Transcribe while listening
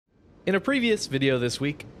In a previous video this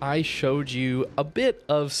week, I showed you a bit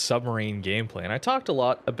of submarine gameplay, and I talked a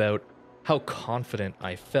lot about how confident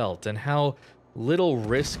I felt and how little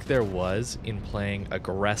risk there was in playing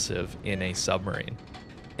aggressive in a submarine.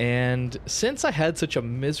 And since I had such a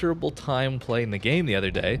miserable time playing the game the other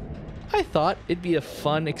day, I thought it'd be a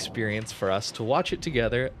fun experience for us to watch it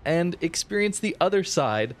together and experience the other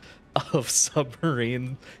side of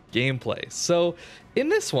submarine gameplay. So in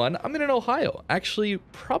this one, I'm in Ohio, actually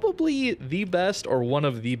probably the best or one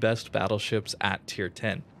of the best battleships at tier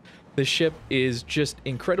 10. This ship is just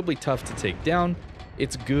incredibly tough to take down.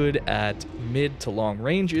 It's good at mid to long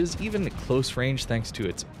ranges, even at close range thanks to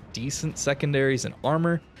its decent secondaries and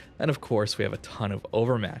armor, and of course we have a ton of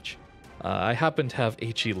overmatch. I happen to have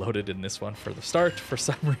HE loaded in this one for the start for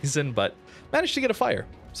some reason, but managed to get a fire.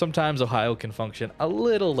 Sometimes Ohio can function a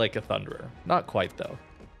little like a Thunderer, not quite though.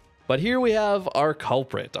 But here we have our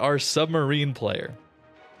culprit, our submarine player.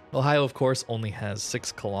 Ohio, of course, only has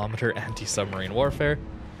 6-kilometer anti-submarine warfare,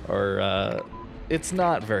 or it's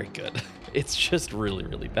not very good. It's just really,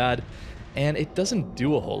 really bad, and it doesn't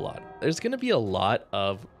do a whole lot. There's going to be a lot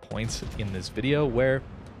of points in this video where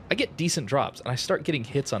I get decent drops, and I start getting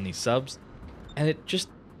hits on these subs, and it just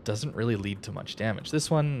doesn't really lead to much damage.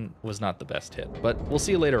 This one was not the best hit, but we'll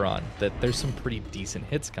see later on that there's some pretty decent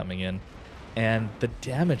hits coming in, and the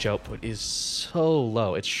damage output is so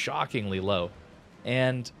low. It's shockingly low,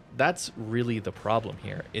 and that's really the problem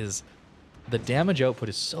here, is the damage output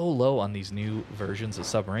is so low on these new versions of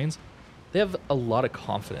submarines. They have a lot of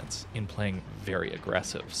confidence in playing very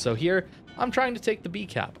aggressive. So here, I'm trying to take the B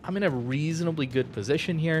cap. I'm in a reasonably good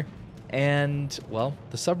position here, and, well,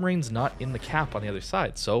 the submarine's not in the cap on the other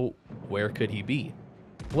side, so where could he be?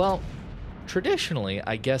 Well, traditionally,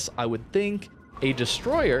 I guess I would think a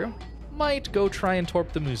destroyer might go try and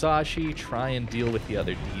torp the Musashi, try and deal with the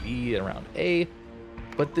other DD around A,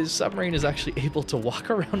 but this submarine is actually able to walk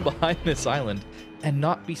around behind this island and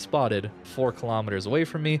not be spotted 4 kilometers away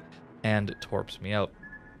from me, and torps me out.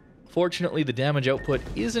 Fortunately, the damage output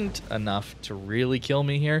isn't enough to really kill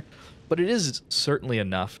me here, but it is certainly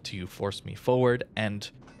enough to force me forward and,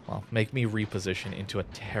 well, make me reposition into a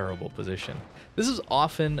terrible position. This is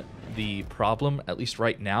often the problem, at least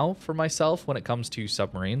right now, for myself when it comes to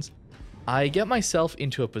submarines. I get myself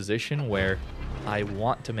into a position where I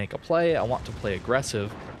want to make a play, I want to play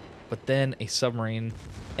aggressive, but then a submarine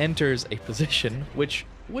enters a position which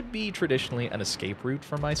would be traditionally an escape route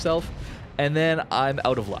for myself, and then I'm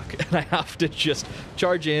out of luck, and I have to just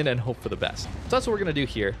charge in and hope for the best. So that's what we're going to do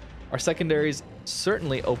here. Our secondaries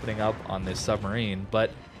certainly opening up on this submarine,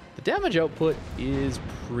 but the damage output is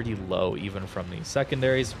pretty low even from these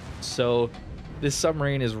secondaries, so this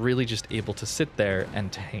submarine is really just able to sit there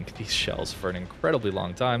and tank these shells for an incredibly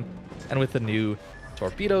long time, and with the new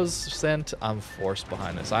torpedoes sent, I'm forced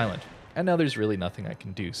behind this island. And now there's really nothing I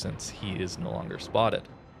can do since he is no longer spotted.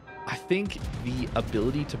 I think the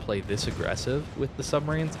ability to play this aggressive with the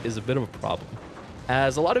submarines is a bit of a problem.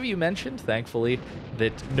 As a lot of you mentioned, thankfully,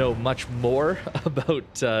 that know much more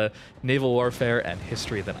about naval warfare and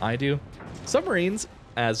history than I do, submarines,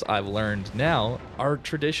 as I've learned now, are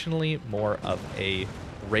traditionally more of a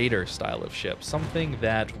raider style of ship, something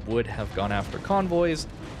that would have gone after convoys,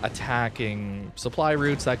 attacking supply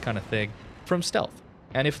routes, that kind of thing, from stealth.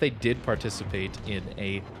 And if they did participate in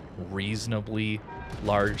a reasonably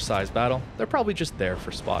large size battle, they're probably just there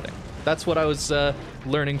for spotting. That's what I was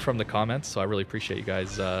learning from the comments, so I really appreciate you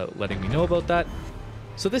guys letting me know about that.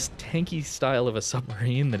 So this tanky style of a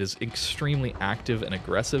submarine that is extremely active and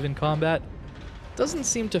aggressive in combat doesn't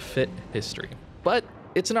seem to fit history, but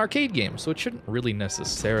it's an arcade game, so it shouldn't really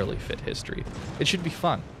necessarily fit history. It should be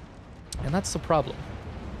fun, and that's the problem.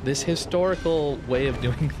 This historical way of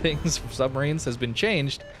doing things for submarines has been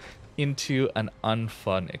changed into an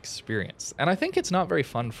unfun experience. And I think it's not very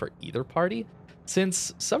fun for either party,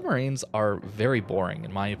 since submarines are very boring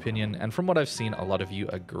in my opinion, and from what I've seen, a lot of you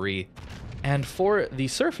agree. And for the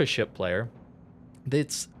surface ship player,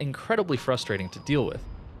 it's incredibly frustrating to deal with,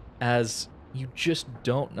 as you just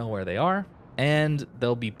don't know where they are, and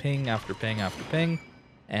they'll be ping after ping after ping,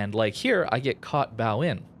 and like here, I get caught bow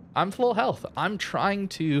in. I'm full health. I'm trying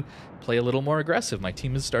to play a little more aggressive. My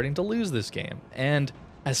team is starting to lose this game, and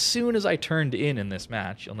as soon as I turned in this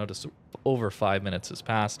match, you'll notice over 5 minutes has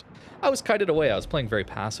passed, I was kited away. I was playing very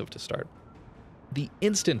passive to start. The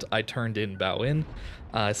instant I turned in bow in,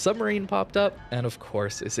 a submarine popped up, and of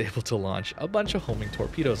course is able to launch a bunch of homing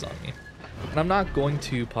torpedoes on me. And I'm not going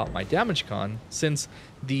to pop my damage con, since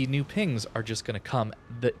the new pings are just going to come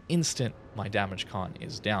the instant my damage con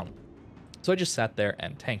is down. So I just sat there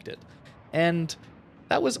and tanked it. And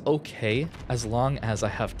that was okay as long as I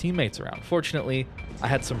have teammates around. Fortunately, I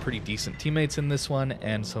had some pretty decent teammates in this one,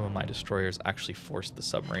 and some of my destroyers actually forced the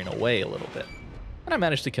submarine away a little bit. And I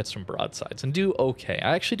managed to catch some broadsides and do okay.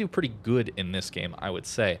 I actually do pretty good in this game, I would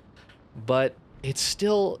say. But it's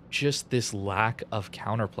still just this lack of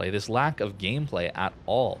counterplay, this lack of gameplay at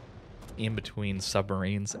all in between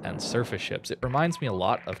submarines and surface ships. It reminds me a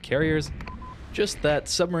lot of carriers, just that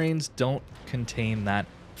submarines don't contain that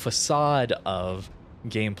facade of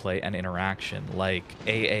gameplay and interaction like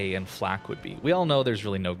AA and Flak would be. We all know there's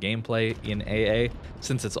really no gameplay in AA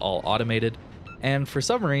since it's all automated, and for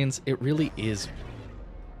submarines, it really is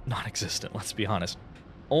non-existent, let's be honest.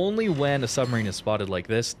 Only when a submarine is spotted like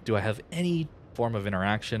this do I have any form of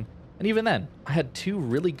interaction, and even then, I had 2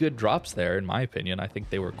 really good drops there, in my opinion. I think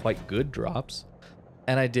they were quite good drops,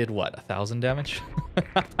 and I did, what, 1,000 damage?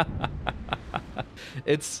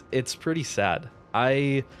 It's pretty sad.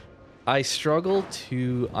 I struggle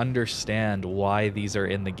to understand why these are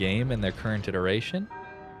in the game in their current iteration.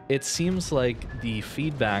 It seems like the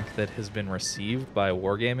feedback that has been received by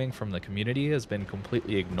Wargaming from the community has been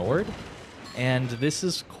completely ignored, and this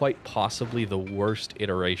is quite possibly the worst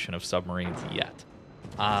iteration of Submarines yet.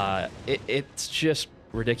 It's just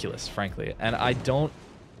ridiculous, frankly, and I don't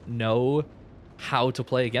know how to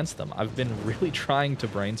play against them. I've been really trying to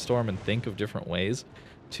brainstorm and think of different ways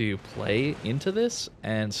to play into this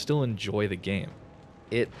and still enjoy the game.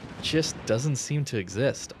 It just doesn't seem to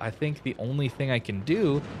exist. I think the only thing I can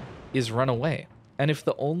do is run away. And if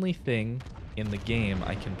the only thing in the game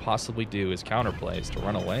I can possibly do is counterplay, is to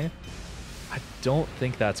run away, I don't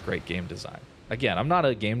think that's great game design. Again, I'm not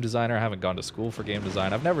a game designer. I haven't gone to school for game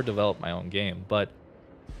design. I've never developed my own game, but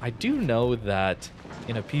I do know that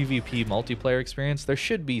in a PvP multiplayer experience, there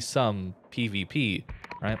should be some PvP,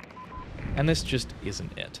 right? And this just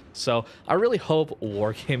isn't it. So I really hope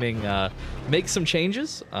Wargaming makes some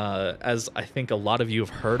changes. As I think a lot of you have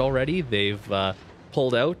heard already, they've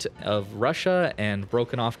pulled out of Russia and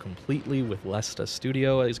broken off completely with Lesta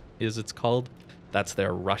Studio, as it's called. That's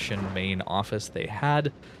their Russian main office they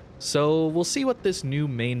had. So we'll see what this new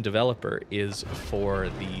main developer is for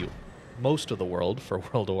the most of the world for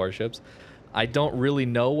World of Warships. I don't really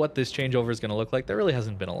know what this changeover is going to look like. There really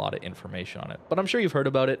hasn't been a lot of information on it, but I'm sure you've heard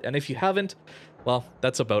about it. And if you haven't, well,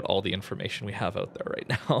 that's about all the information we have out there right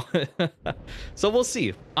now. So we'll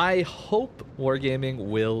see. I hope Wargaming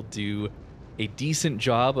will do a decent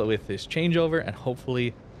job with this changeover and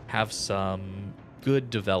hopefully have some good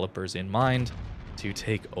developers in mind to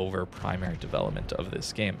take over primary development of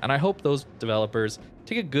this game. And I hope those developers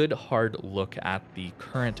take a good hard look at the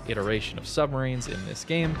current iteration of submarines in this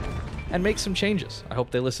game and make some changes. I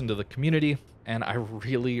hope they listen to the community, and I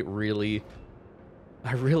really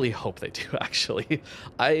hope they do, actually.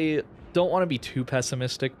 I don't want to be too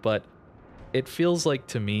pessimistic, but it feels like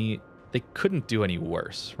to me they couldn't do any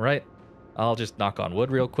worse, right? I'll just knock on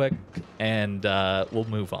wood real quick and we'll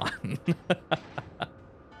move on.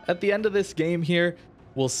 At the end of this game here,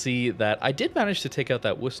 we'll see that I did manage to take out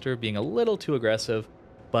that Worcester, being a little too aggressive,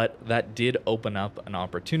 but that did open up an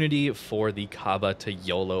opportunity for the Kaba to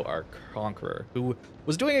YOLO our Conqueror, who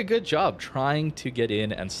was doing a good job trying to get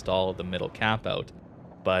in and stall the middle cap out.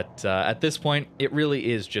 But at this point, it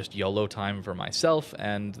really is just YOLO time for myself,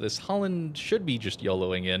 and this Holland should be just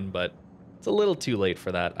YOLOing in, but it's a little too late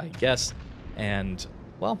for that, I guess. And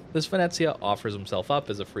well, this Venezia offers himself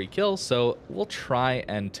up as a free kill, so we'll try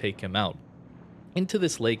and take him out. Into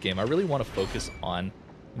this late game, I really want to focus on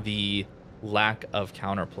the lack of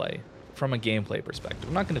counterplay from a gameplay perspective.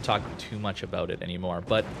 I'm not going to talk too much about it anymore,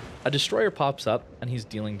 but a destroyer pops up and he's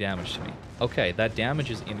dealing damage to me. Okay, that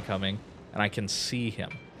damage is incoming and I can see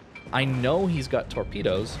him. I know he's got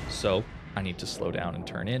torpedoes, so I need to slow down and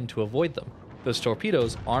turn in to avoid them. Those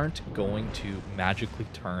torpedoes aren't going to magically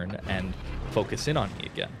turn and focus in on me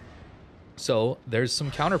again. So there's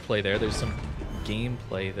some counterplay there. There's some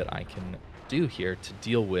gameplay that I can do here to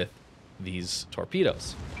deal with these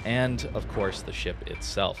torpedoes. And of course, the ship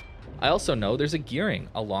itself. I also know there's a gearing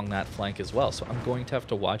along that flank as well, so I'm going to have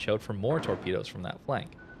to watch out for more torpedoes from that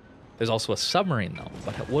flank. There's also a submarine though,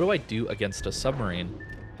 but what do I do against a submarine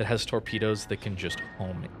that has torpedoes that can just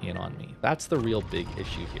home in on me? That's the real big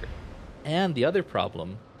issue here. And the other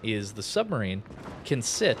problem is the submarine can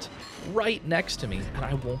sit right next to me and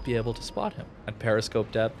I won't be able to spot him at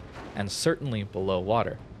periscope depth and certainly below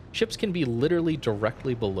water. Ships can be literally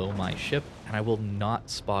directly below my ship and I will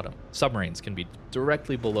not spot him. Submarines can be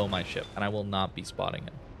directly below my ship and I will not be spotting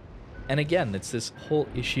him. And again, it's this whole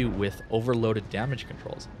issue with overloaded damage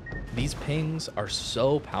controls. These pings are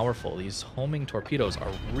so powerful. These homing torpedoes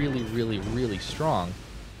are really strong.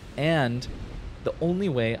 And The only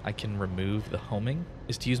way I can remove the homing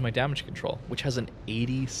is to use my damage control, which has an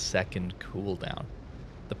 80-second cooldown.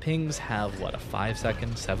 The pings have, what, a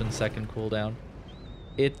 5-second, 7-second cooldown?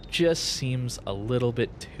 It just seems a little bit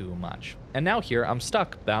too much. And now here, I'm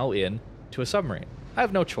stuck bow in to a submarine. I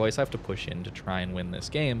have no choice, I have to push in to try and win this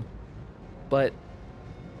game. But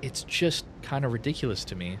it's just kind of ridiculous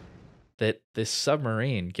to me that this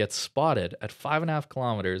submarine gets spotted at 5.5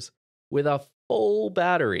 kilometers with a full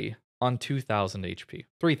battery on 2,000 HP,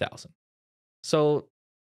 3,000. So,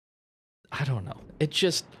 I don't know. It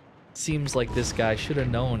just seems like this guy should have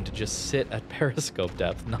known to just sit at periscope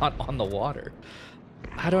depth, not on the water.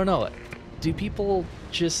 I don't know. Do people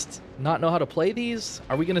just not know how to play these?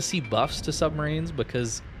 Are we going to see buffs to submarines?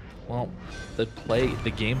 Because, well, the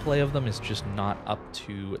gameplay of them is just not up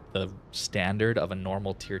to the standard of a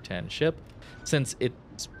normal tier 10 ship, since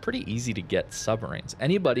it's pretty easy to get submarines.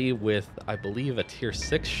 Anybody with, I believe, a tier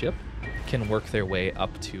 6 ship can work their way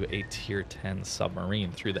up to a tier 10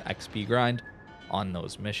 submarine through the XP grind on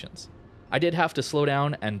those missions. I did have to slow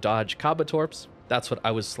down and dodge Kabatorps. That's what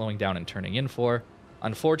I was slowing down and turning in for.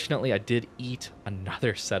 Unfortunately, I did eat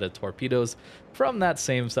another set of torpedoes from that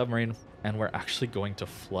same submarine, and we're actually going to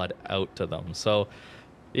flood out to them. So,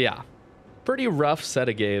 yeah, pretty rough set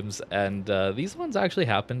of games, and these ones actually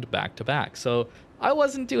happened back to back. So I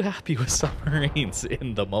wasn't too happy with submarines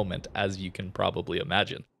in the moment, as you can probably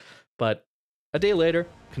imagine. But a day later,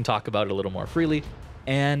 can talk about it a little more freely,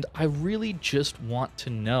 and I really just want to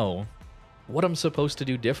know what I'm supposed to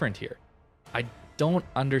do different here. I don't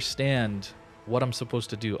understand what I'm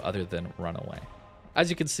supposed to do other than run away.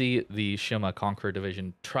 As you can see, the Shima Conqueror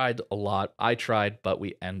Division tried a lot. I tried, but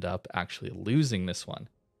we end up actually losing this one.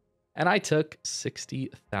 And I took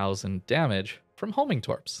 60,000 damage from homing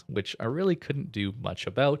torps, which I really couldn't do much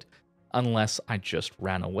about unless I just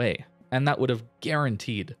ran away. And that would have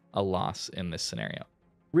guaranteed a loss in this scenario.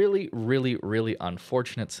 Really, really, really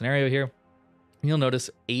unfortunate scenario here. You'll notice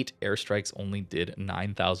 8 airstrikes only did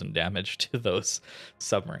 9,000 damage to those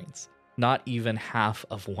submarines. Not even half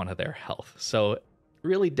of one of their health. So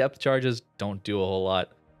really, depth charges don't do a whole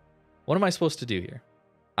lot. What am I supposed to do here?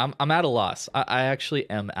 I'm at a loss. I actually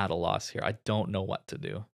am at a loss here. I don't know what to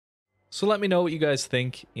do. So let me know what you guys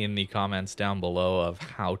think in the comments down below of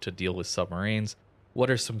how to deal with submarines. What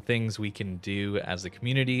are some things we can do as a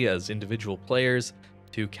community, as individual players,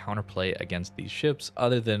 to counterplay against these ships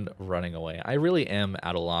other than running away? I really am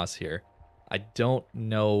at a loss here. I don't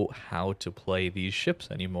know how to play these ships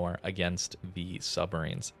anymore against the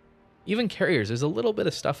submarines. Even carriers, there's a little bit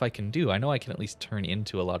of stuff I can do. I know I can at least turn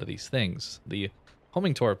into a lot of these things. The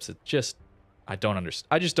homing torps, it just, I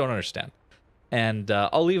just don't understand. And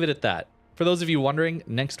I'll leave it at that. For those of you wondering,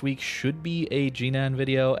 next week should be a GNAN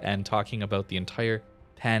video and talking about the entire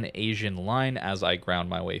Pan-Asian line as I ground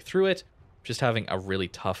my way through it. Just having a really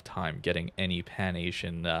tough time getting any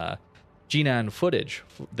Pan-Asian GNAN footage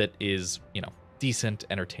that is, you know, decent,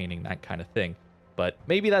 entertaining, that kind of thing. But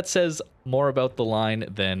maybe that says more about the line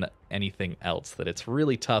than anything else, that it's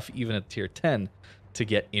really tough, even at tier 10, to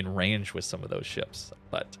get in range with some of those ships.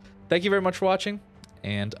 But thank you very much for watching,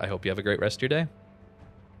 and I hope you have a great rest of your day.